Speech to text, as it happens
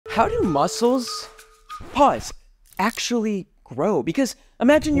How do muscles, pause, actually grow? Because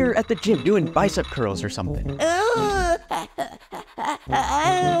imagine you're at the gym doing bicep curls or something.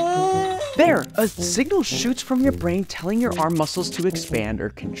 There, a signal shoots from your brain telling your arm muscles to expand or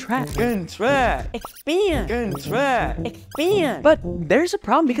contract. Contract. Expand. Contract. Expand. But there's a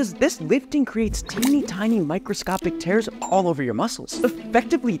problem because this lifting creates teeny tiny microscopic tears all over your muscles,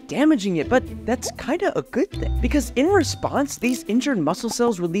 effectively damaging it. But that's kind of a good thing because in response, these injured muscle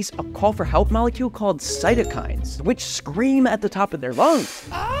cells release a call for help molecule called cytokines, which scream at the top of their lungs.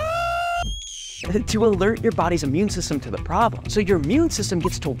 To alert your body's immune system to the problem. So your immune system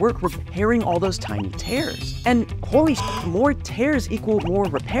gets to work repairing all those tiny tears. And holy shit, more tears equal more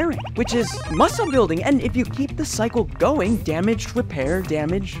repairing, which is muscle building. And if you keep the cycle going, damage, repair,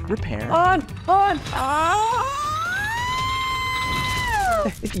 on.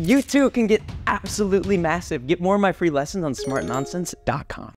 You too can get absolutely massive. Get more of my free lessons on smartnonsense.com.